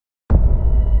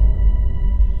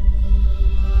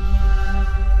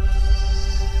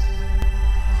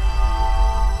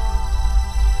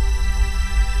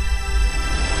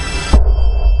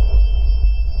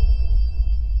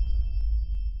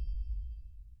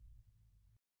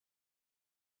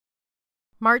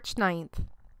March 9th,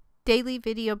 Daily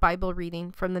Video Bible Reading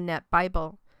from the Net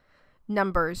Bible,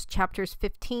 Numbers chapters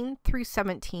 15 through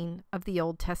 17 of the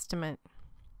Old Testament.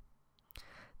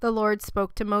 The Lord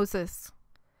spoke to Moses,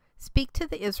 "Speak to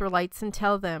the Israelites and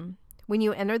tell them, when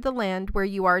you enter the land where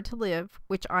you are to live,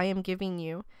 which I am giving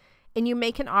you, and you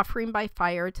make an offering by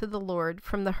fire to the Lord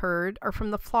from the herd or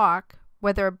from the flock,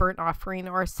 whether a burnt offering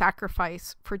or a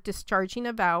sacrifice for discharging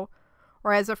a vow,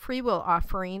 or as a freewill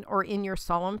offering or in your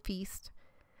solemn feast,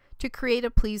 to create a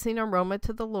pleasing aroma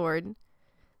to the Lord,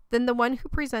 then the one who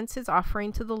presents his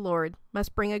offering to the Lord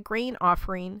must bring a grain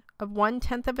offering of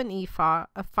 1/10 of an ephah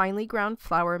of finely ground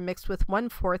flour mixed with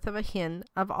 1/4 of a hin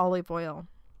of olive oil.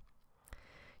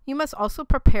 You must also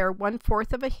prepare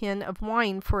 1/4 of a hin of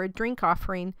wine for a drink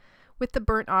offering with the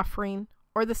burnt offering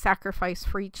or the sacrifice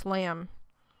for each lamb.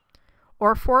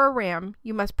 Or for a ram,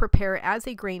 you must prepare as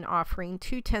a grain offering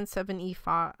 2/10 of an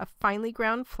ephah of finely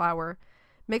ground flour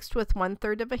mixed with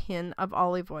 1/3 of a hin of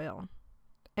olive oil.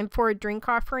 And for a drink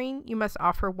offering, you must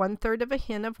offer 1/3 of a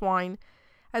hin of wine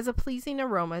as a pleasing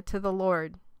aroma to the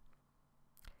Lord.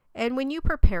 And when you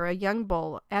prepare a young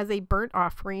bull as a burnt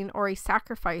offering or a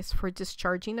sacrifice for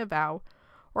discharging a vow,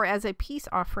 or as a peace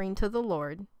offering to the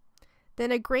Lord,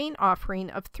 then a grain offering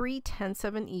of 3/10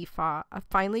 of an ephah of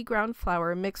finely ground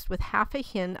flour mixed with half a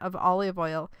hin of olive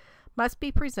oil must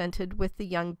be presented with the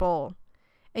young bull.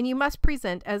 And you must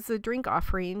present as the drink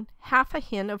offering half a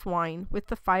hin of wine with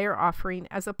the fire offering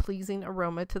as a pleasing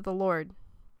aroma to the Lord.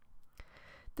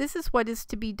 This is what is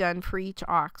to be done for each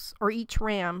ox, or each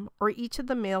ram, or each of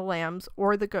the male lambs,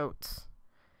 or the goats.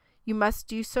 You must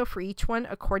do so for each one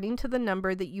according to the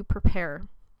number that you prepare.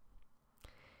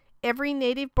 Every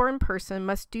native-born person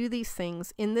must do these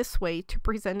things in this way to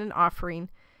present an offering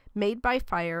made by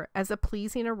fire as a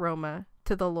pleasing aroma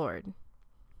to the Lord.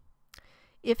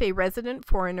 If a resident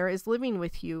foreigner is living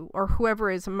with you, or whoever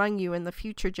is among you in the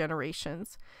future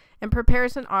generations, and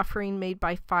prepares an offering made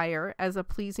by fire as a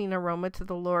pleasing aroma to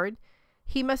the Lord,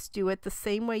 he must do it the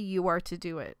same way you are to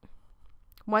do it.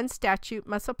 One statute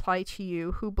must apply to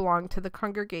you who belong to the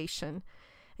congregation,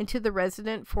 and to the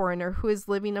resident foreigner who is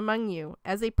living among you,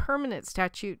 as a permanent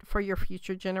statute for your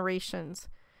future generations.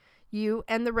 You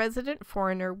and the resident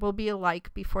foreigner will be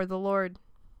alike before the Lord.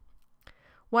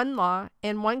 One law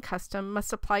and one custom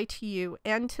must apply to you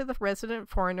and to the resident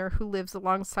foreigner who lives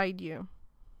alongside you.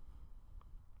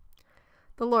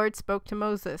 The Lord spoke to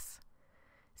Moses,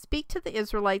 "Speak to the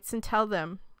Israelites and tell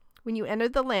them, when you enter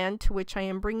the land to which I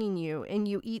am bringing you, and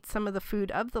you eat some of the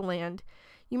food of the land,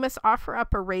 you must offer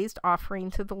up a raised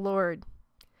offering to the Lord.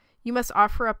 You must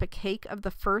offer up a cake of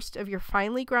the first of your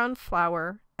finely ground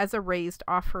flour as a raised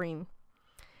offering.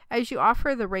 As you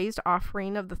offer the raised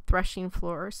offering of the threshing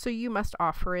floor, so you must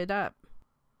offer it up.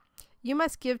 You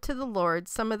must give to the Lord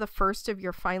some of the first of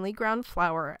your finely ground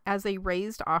flour as a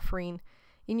raised offering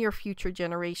in your future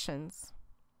generations.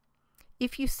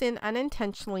 If you sin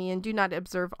unintentionally and do not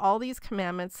observe all these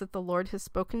commandments that the Lord has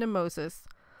spoken to Moses,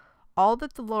 all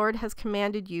that the Lord has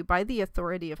commanded you by the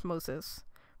authority of Moses,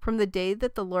 from the day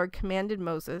that the Lord commanded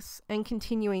Moses, and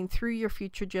continuing through your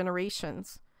future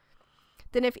generations,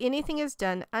 then if anything is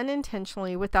done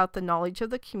unintentionally without the knowledge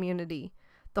of the community,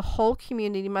 the whole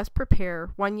community must prepare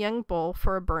one young bull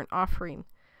for a burnt offering,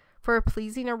 for a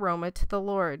pleasing aroma to the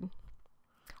Lord,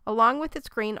 along with its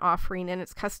grain offering and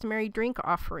its customary drink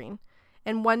offering,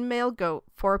 and one male goat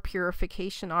for a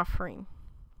purification offering.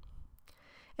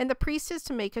 And the priest is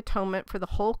to make atonement for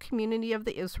the whole community of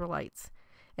the Israelites,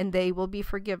 and they will be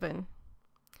forgiven.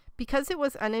 Because it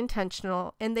was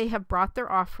unintentional, and they have brought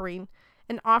their offering,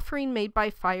 an offering made by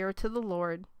fire to the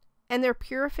Lord, and their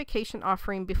purification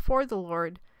offering before the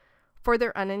Lord for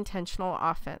their unintentional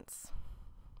offense.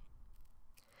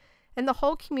 And the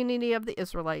whole community of the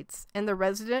Israelites and the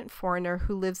resident foreigner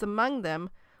who lives among them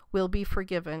will be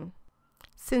forgiven,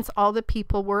 since all the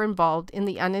people were involved in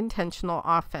the unintentional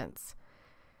offense.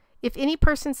 If any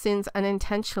person sins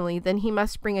unintentionally, then he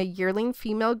must bring a yearling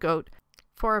female goat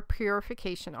for a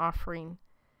purification offering.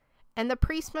 And the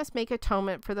priest must make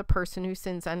atonement for the person who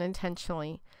sins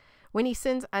unintentionally, when he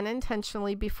sins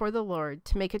unintentionally before the Lord,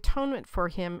 to make atonement for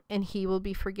him, and he will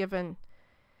be forgiven.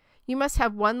 You must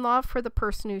have one law for the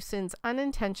person who sins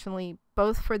unintentionally,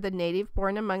 both for the native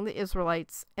born among the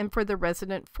Israelites and for the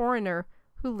resident foreigner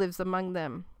who lives among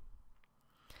them.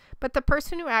 But the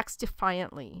person who acts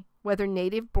defiantly, whether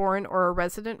native born or a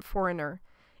resident foreigner,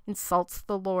 insults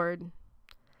the Lord.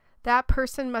 That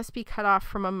person must be cut off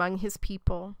from among his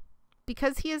people.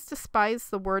 Because he has despised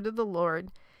the word of the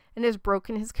Lord and has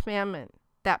broken his commandment,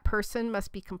 that person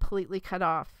must be completely cut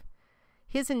off.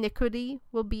 His iniquity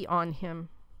will be on him.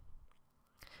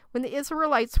 When the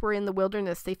Israelites were in the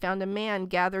wilderness, they found a man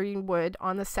gathering wood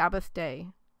on the Sabbath day.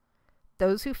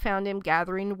 Those who found him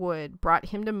gathering wood brought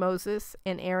him to Moses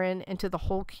and Aaron and to the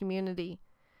whole community.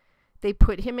 They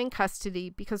put him in custody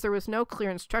because there was no clear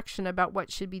instruction about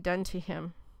what should be done to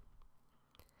him.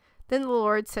 Then the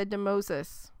Lord said to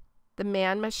Moses, "The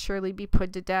man must surely be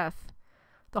put to death.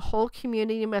 The whole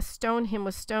community must stone him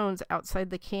with stones outside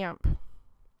the camp."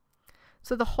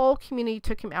 So the whole community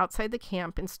took him outside the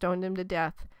camp and stoned him to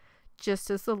death, just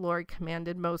as the Lord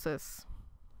commanded Moses.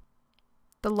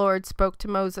 The Lord spoke to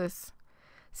Moses,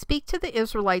 "Speak to the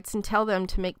Israelites and tell them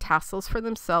to make tassels for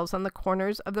themselves on the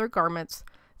corners of their garments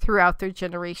throughout their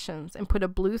generations, and put a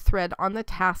blue thread on the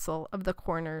tassel of the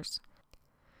corners.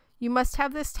 You must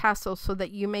have this tassel so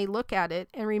that you may look at it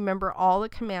and remember all the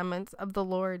commandments of the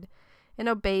Lord and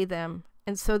obey them,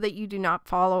 and so that you do not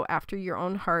follow after your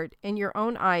own heart and your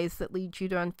own eyes that lead you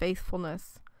to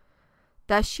unfaithfulness.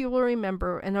 Thus you will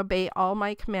remember and obey all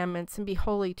my commandments and be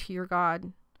holy to your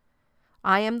God.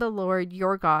 I am the Lord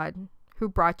your God, who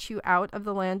brought you out of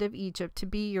the land of Egypt to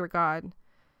be your God.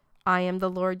 I am the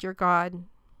Lord your God."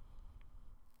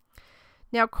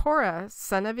 Now Korah,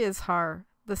 son of Izhar,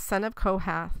 the son of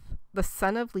Kohath, the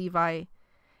son of Levi,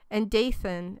 and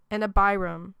Dathan and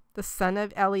Abiram, the son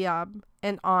of Eliab,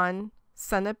 and On,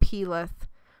 son of Peleth,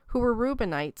 who were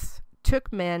Reubenites,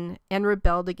 took men and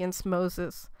rebelled against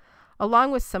Moses,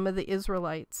 along with some of the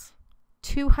Israelites.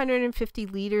 250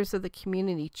 leaders of the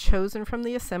community chosen from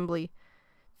the assembly,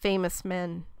 famous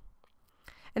men.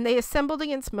 And they assembled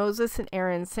against Moses and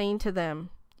Aaron, saying to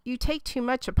them, "You take too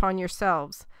much upon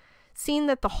yourselves, seeing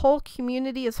that the whole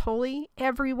community is holy,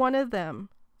 every one of them,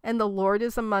 and the Lord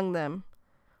is among them.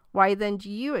 Why then do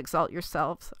you exalt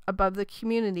yourselves above the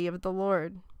community of the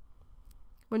Lord?"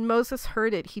 When Moses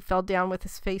heard it, he fell down with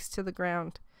his face to the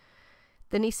ground.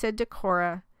 Then he said to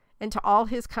Korah and to all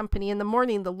his company, "In the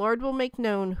morning the Lord will make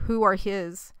known who are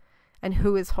his and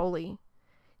who is holy.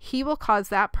 He will cause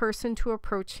that person to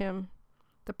approach him.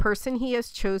 The person he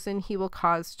has chosen he will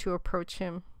cause to approach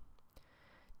him.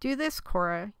 Do this,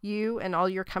 Korah, you and all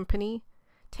your company.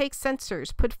 Take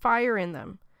censers, put fire in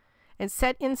them, and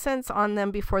set incense on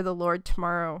them before the Lord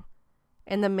tomorrow.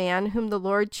 And the man whom the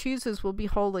Lord chooses will be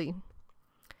holy.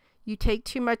 You take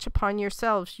too much upon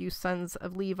yourselves, you sons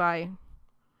of Levi."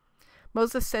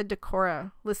 Moses said to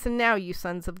Korah, "Listen now, you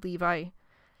sons of Levi.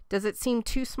 Does it seem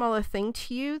too small a thing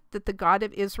to you that the God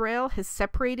of Israel has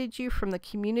separated you from the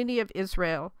community of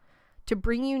Israel to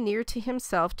bring you near to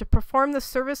himself, to perform the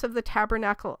service of the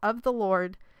tabernacle of the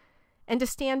Lord, and to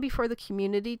stand before the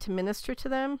community to minister to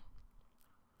them?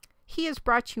 He has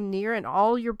brought you near, and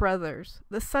all your brothers,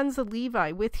 the sons of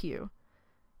Levi, with you.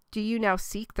 Do you now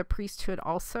seek the priesthood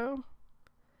also?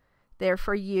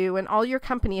 Therefore you and all your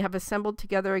company have assembled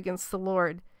together against the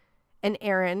Lord. And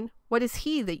Aaron, what is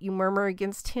he that you murmur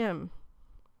against him?"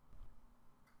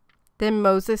 Then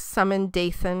Moses summoned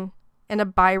Dathan and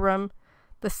Abiram,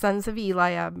 the sons of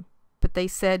Eliab, but they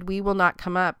said, "We will not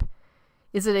come up.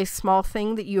 Is it a small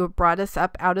thing that you have brought us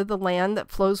up out of the land that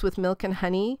flows with milk and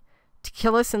honey, to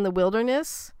kill us in the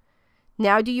wilderness?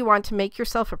 Now do you want to make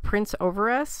yourself a prince over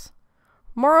us?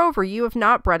 Moreover, you have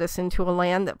not brought us into a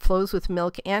land that flows with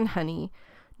milk and honey,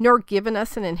 nor given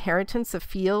us an inheritance of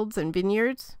fields and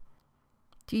vineyards.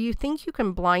 Do you think you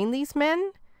can blind these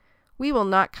men? We will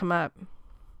not come up."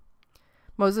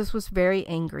 Moses was very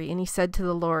angry, and he said to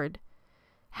the Lord,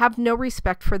 "Have no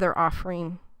respect for their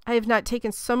offering. I have not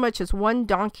taken so much as one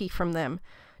donkey from them,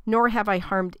 nor have I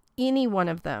harmed any one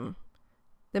of them."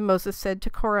 Then Moses said to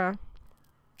Korah,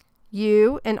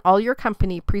 "You and all your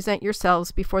company present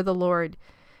yourselves before the Lord,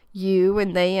 you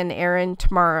and they and Aaron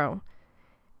tomorrow.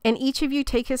 And each of you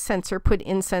take his censer, put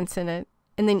incense in it,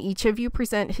 and then each of you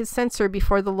present his censer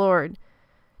before the Lord.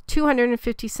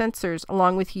 250 censers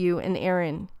along with you and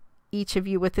Aaron, each of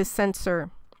you with his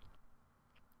censer."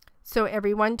 So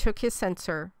everyone took his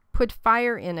censer, put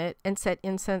fire in it, and set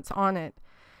incense on it,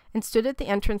 and stood at the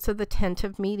entrance of the tent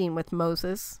of meeting with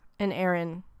Moses and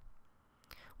Aaron.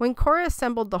 When Korah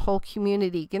assembled the whole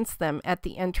community against them at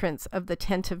the entrance of the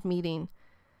tent of meeting,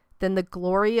 then the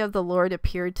glory of the Lord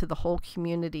appeared to the whole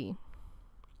community.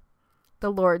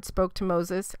 The Lord spoke to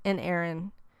Moses and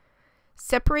Aaron,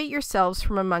 "Separate yourselves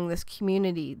from among this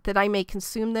community, that I may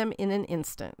consume them in an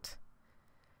instant."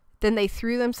 Then they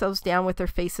threw themselves down with their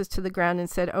faces to the ground and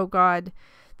said, "O God,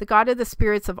 the God of the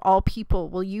spirits of all people,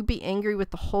 will you be angry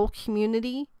with the whole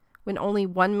community when only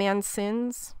one man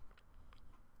sins?"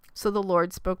 So the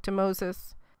Lord spoke to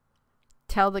Moses,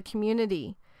 "Tell the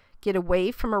community, get away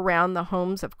from around the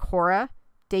homes of Korah,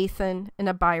 Dathan, and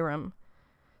Abiram."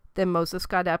 Then Moses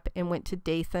got up and went to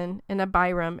Dathan and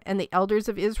Abiram, and the elders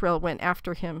of Israel went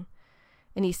after him.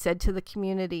 And he said to the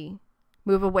community,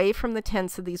 "Move away from the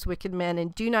tents of these wicked men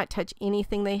and do not touch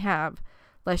anything they have,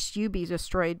 lest you be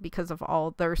destroyed because of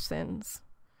all their sins."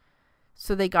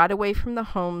 So they got away from the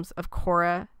homes of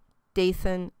Korah,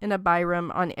 Dathan, and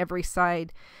Abiram on every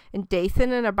side. And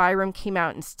Dathan and Abiram came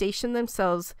out and stationed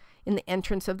themselves in the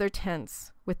entrance of their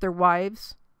tents with their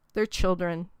wives, their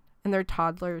children, and their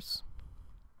toddlers.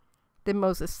 Then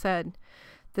Moses said,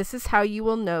 "This is how you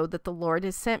will know that the Lord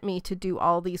has sent me to do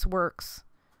all these works,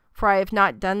 for I have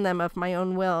not done them of my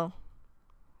own will.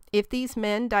 If these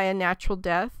men die a natural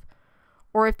death,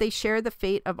 or if they share the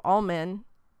fate of all men,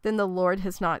 then the Lord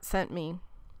has not sent me.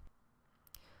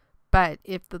 But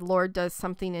if the Lord does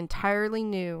something entirely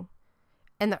new,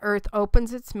 and the earth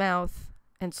opens its mouth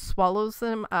and swallows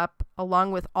them up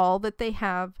along with all that they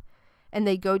have, and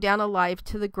they go down alive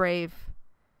to the grave,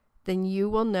 then you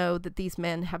will know that these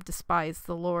men have despised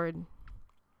the Lord."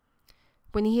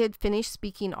 When he had finished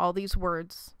speaking all these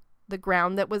words, the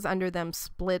ground that was under them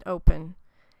split open,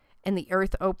 and the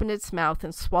earth opened its mouth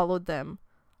and swallowed them,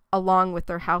 along with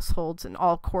their households and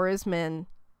all Korah's men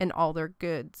and all their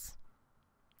goods.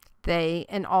 They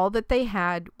and all that they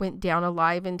had went down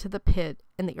alive into the pit,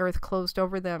 and the earth closed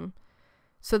over them.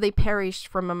 So they perished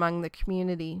from among the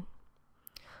community.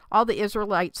 All the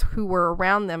Israelites who were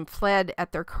around them fled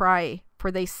at their cry,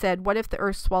 for they said, "What if the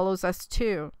earth swallows us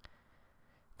too?"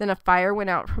 Then a fire went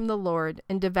out from the Lord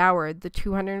and devoured the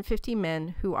 250 men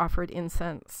who offered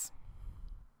incense.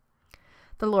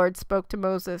 The Lord spoke to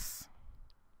Moses,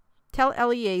 "Tell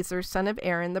Eleazar, son of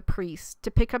Aaron, the priest,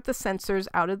 to pick up the censers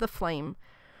out of the flame,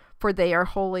 for they are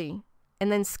holy,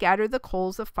 and then scatter the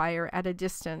coals of fire at a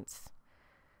distance.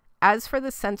 As for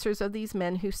the censers of these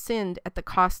men who sinned at the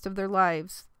cost of their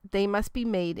lives, they must be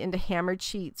made into hammered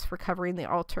sheets for covering the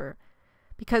altar,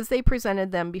 because they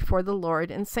presented them before the Lord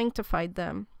and sanctified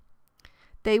them.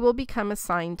 They will become a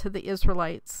sign to the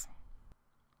Israelites."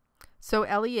 So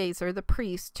Eleazar the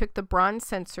priest took the bronze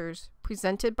censers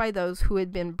presented by those who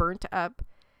had been burnt up,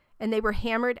 and they were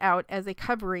hammered out as a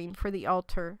covering for the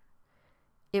altar.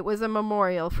 It was a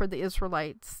memorial for the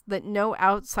Israelites that no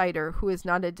outsider who is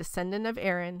not a descendant of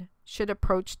Aaron should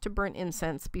approach to burn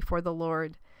incense before the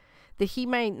Lord, that he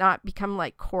might not become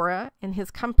like Korah and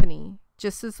his company,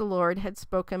 just as the Lord had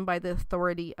spoken by the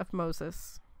authority of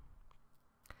Moses.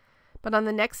 But on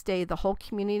the next day, the whole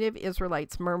community of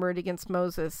Israelites murmured against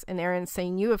Moses and Aaron,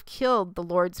 saying, "You have killed the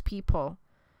Lord's people."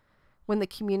 When the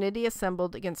community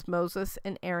assembled against Moses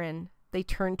and Aaron, they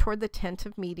turned toward the tent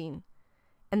of meeting,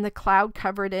 and the cloud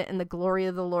covered it, and the glory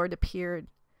of the Lord appeared.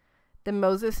 Then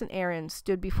Moses and Aaron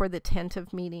stood before the tent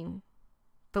of meeting.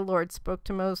 The Lord spoke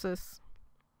to Moses,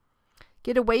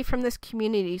 "Get away from this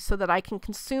community so that I can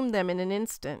consume them in an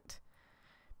instant."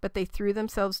 But they threw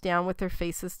themselves down with their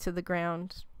faces to the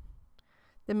ground.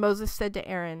 Then Moses said to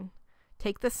Aaron,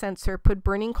 "Take the censer, put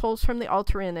burning coals from the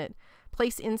altar in it,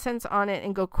 place incense on it,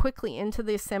 and go quickly into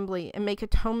the assembly and make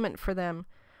atonement for them.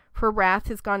 For wrath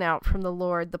has gone out from the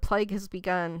Lord, the plague has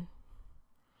begun."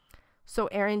 So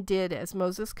Aaron did as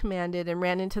Moses commanded and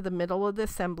ran into the middle of the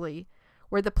assembly,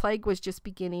 where the plague was just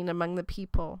beginning among the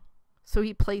people. So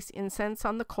he placed incense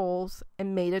on the coals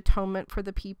and made atonement for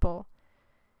the people.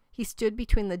 He stood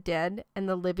between the dead and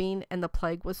the living, and the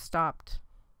plague was stopped.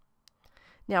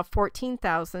 Now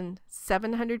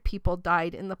 14,700 people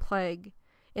died in the plague,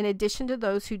 in addition to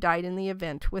those who died in the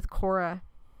event with Korah.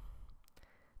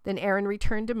 Then Aaron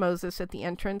returned to Moses at the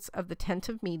entrance of the tent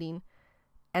of meeting,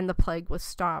 and the plague was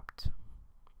stopped.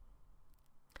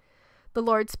 The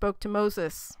Lord spoke to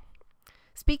Moses,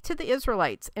 "Speak to the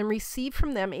Israelites and receive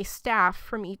from them a staff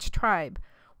from each tribe,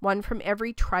 one from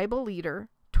every tribal leader,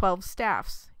 12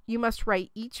 staffs. You must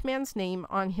write each man's name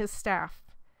on his staff.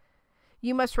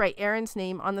 You must write Aaron's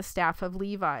name on the staff of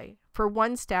Levi, for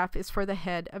one staff is for the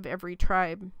head of every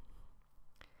tribe.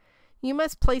 You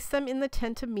must place them in the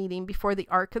tent of meeting before the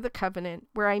ark of the covenant,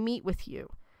 where I meet with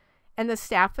you, and the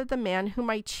staff of the man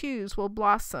whom I choose will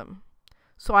blossom.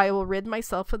 So I will rid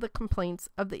myself of the complaints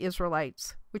of the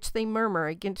Israelites, which they murmur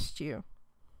against you."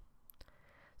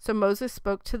 So Moses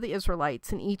spoke to the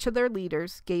Israelites, and each of their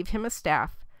leaders gave him a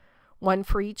staff, one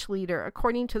for each leader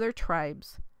according to their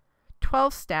tribes.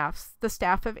 12 staffs, the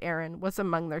staff of Aaron, was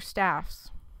among their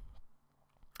staffs.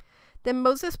 Then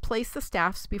Moses placed the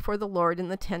staffs before the Lord in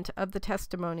the tent of the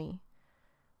testimony.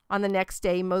 On the next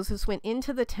day, Moses went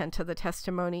into the tent of the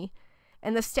testimony,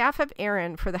 and the staff of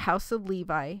Aaron for the house of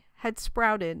Levi had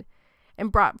sprouted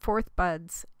and brought forth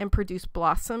buds and produced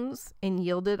blossoms and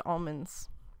yielded almonds.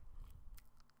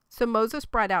 So Moses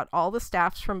brought out all the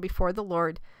staffs from before the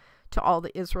Lord to all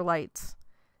the Israelites.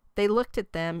 They looked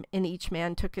at them, and each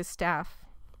man took his staff.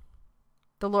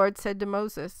 The Lord said to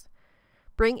Moses,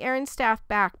 Bring Aaron's staff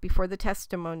back before the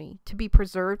testimony, to be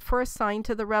preserved for a sign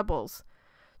to the rebels,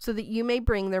 so that you may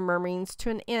bring their murmurings to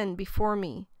an end before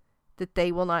me, that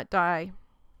they will not die."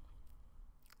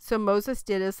 So Moses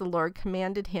did as the Lord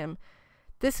commanded him.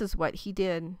 This is what he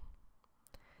did.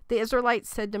 The Israelites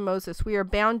said to Moses, "We are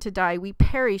bound to die. We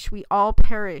perish. We all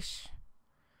perish.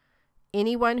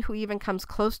 Anyone who even comes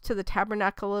close to the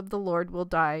tabernacle of the Lord will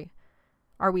die.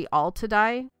 Are we all to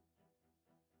die?"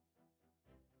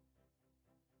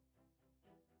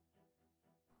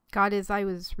 God, as I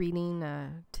was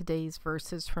reading today's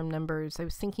verses from Numbers, I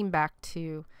was thinking back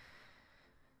to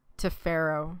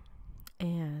Pharaoh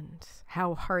and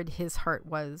how hard his heart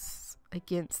was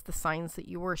against the signs that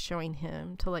you were showing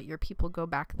him to let your people go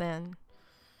back then.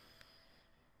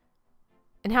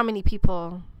 And how many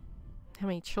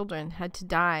children had to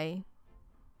die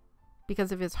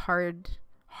because of his hard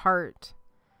heart,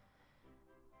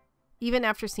 even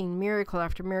after seeing miracle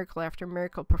after miracle after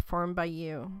miracle performed by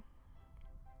you.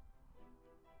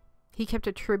 He kept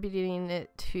attributing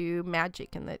it to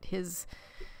magic and that his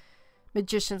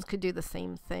magicians could do the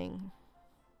same thing.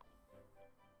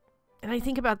 And I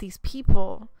think about these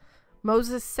people.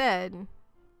 Moses said,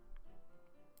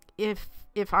 if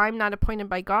I'm not appointed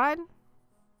by God,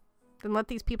 then let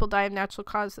these people die of natural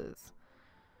causes.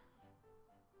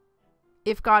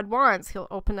 If God wants, he'll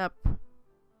open up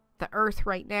the earth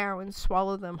right now and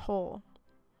swallow them whole.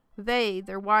 They,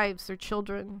 their wives, their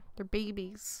children, their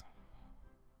babies.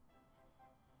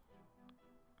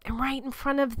 And right in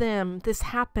front of them, this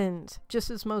happened,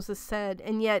 just as Moses said.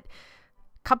 And yet,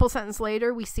 a couple sentences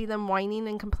later, we see them whining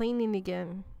and complaining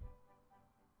again.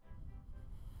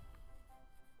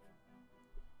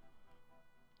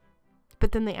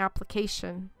 But then the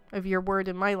application of your word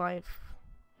in my life.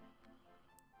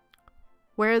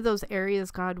 Where are those areas,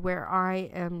 God, where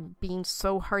I am being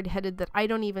so hard-headed that I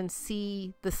don't even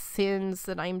see the sins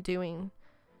that I'm doing?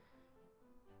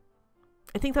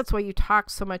 I think that's why you talk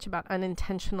so much about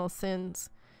unintentional sins,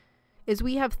 is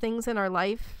we have things in our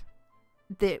life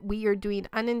that we are doing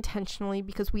unintentionally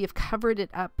because we have covered it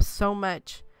up so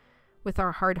much with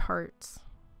our hard hearts.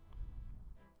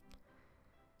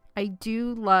 I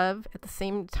do love, at the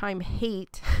same time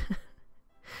hate,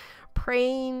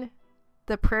 praying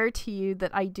the prayer to you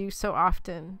that I do so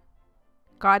often.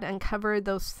 God, uncover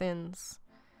those sins.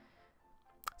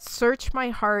 Search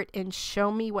my heart and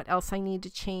show me what else I need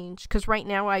to change. Because right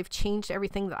now I've changed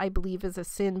everything that I believe is a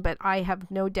sin, but I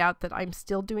have no doubt that I'm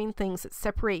still doing things that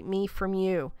separate me from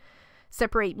you,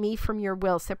 separate me from your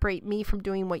will, separate me from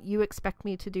doing what you expect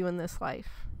me to do in this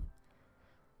life.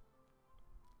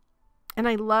 And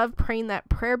I love praying that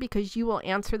prayer because you will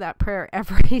answer that prayer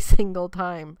every single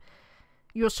time.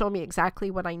 You'll show me exactly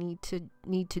what I need to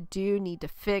do, need to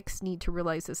fix, need to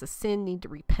realize is a sin, need to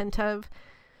repent of.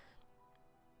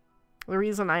 The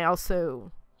reason I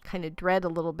also kind of dread a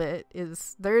little bit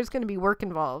is there's going to be work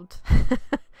involved.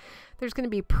 There's going to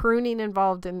be pruning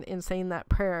involved in saying that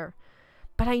prayer.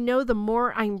 But I know the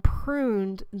more I'm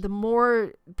pruned, the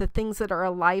more the things that are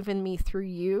alive in me through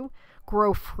you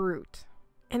grow fruit.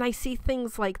 And I see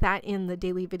things like that in the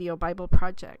Daily Video Bible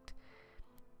Project.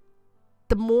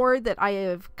 The more that I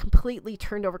have completely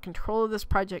turned over control of this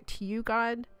project to you,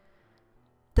 God,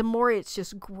 the more it's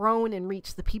just grown and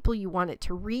reached the people you want it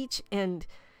to reach. And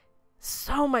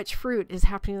so much fruit is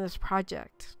happening in this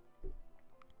project.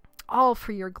 All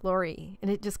for your glory. And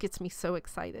it just gets me so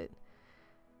excited.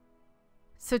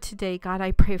 So today, God,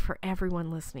 I pray for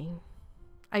everyone listening.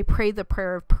 I pray the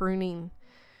prayer of pruning.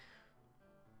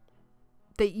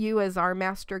 That you as our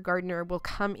master gardener will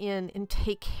come in and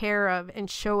take care of and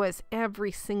show us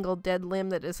every single dead limb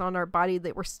that is on our body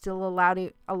that we're still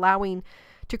allowing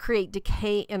to create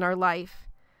decay in our life.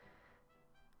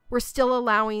 We're still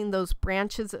allowing those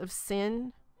branches of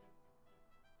sin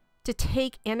to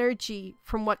take energy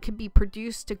from what could be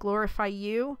produced to glorify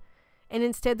you, and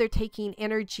instead they're taking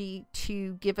energy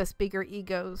to give us bigger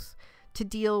egos, to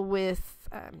deal with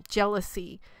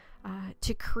jealousy,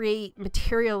 to create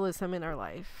materialism in our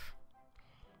life.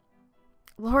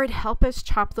 Lord, help us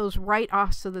chop those right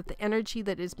off so that the energy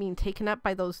that is being taken up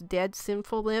by those dead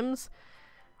sinful limbs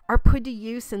are put to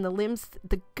use in the limbs,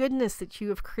 the goodness that you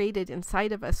have created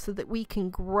inside of us, so that we can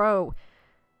grow,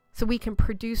 so we can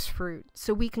produce fruit,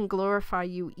 so we can glorify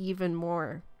you even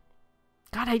more.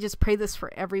 God, I just pray this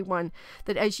for everyone,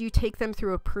 that as you take them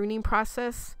through a pruning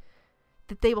process,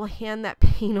 that they will hand that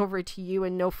pain over to you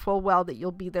and know full well that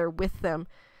you'll be there with them,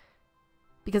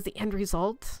 because the end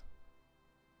result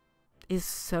is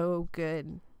so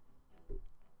good.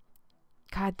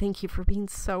 God, thank you for being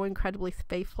so incredibly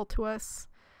faithful to us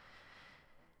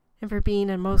and for being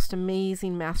a most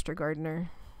amazing master gardener.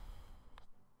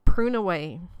 prune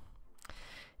away.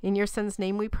 In your Son's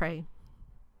name we pray.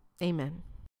 Amen.